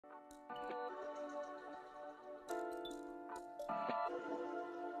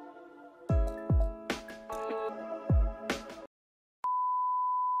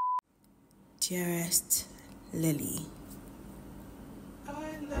Dearest Lily.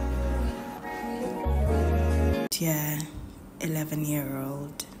 Dear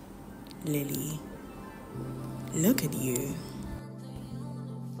 11-year-old Lily, look at you.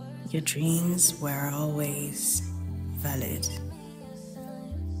 Your dreams were always valid.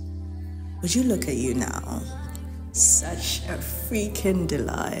 Would you look at you now? Such a freaking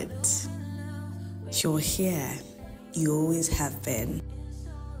delight. You're here. You always have been.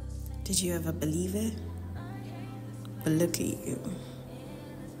 Did you ever believe it? But look at you.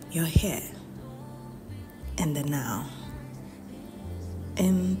 You're here. In the now.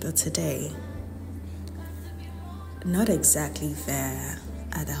 In the today. Not exactly there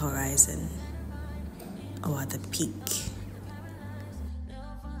at the horizon or at the peak.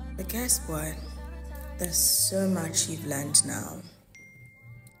 But guess what? There's so much you've learned now.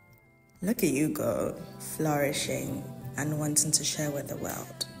 Look at you go, flourishing and wanting to share with the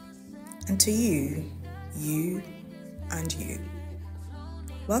world. And to you, you and you.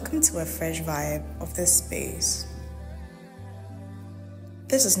 Welcome to a fresh vibe of this space.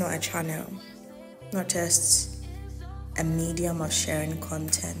 This is not a channel, not just a medium of sharing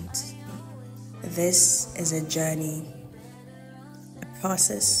content. This is a journey, a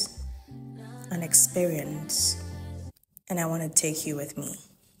process, an experience, and I want to take you with me.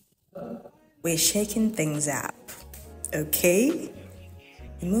 We're shaking things up, okay?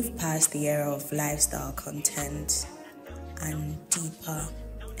 We move past the era of lifestyle content and deeper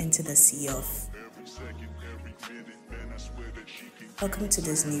into the sea of. Welcome to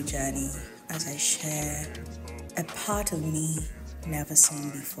this new journey as I share a part of me never seen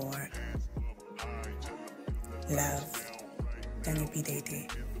before. Love, Danny B.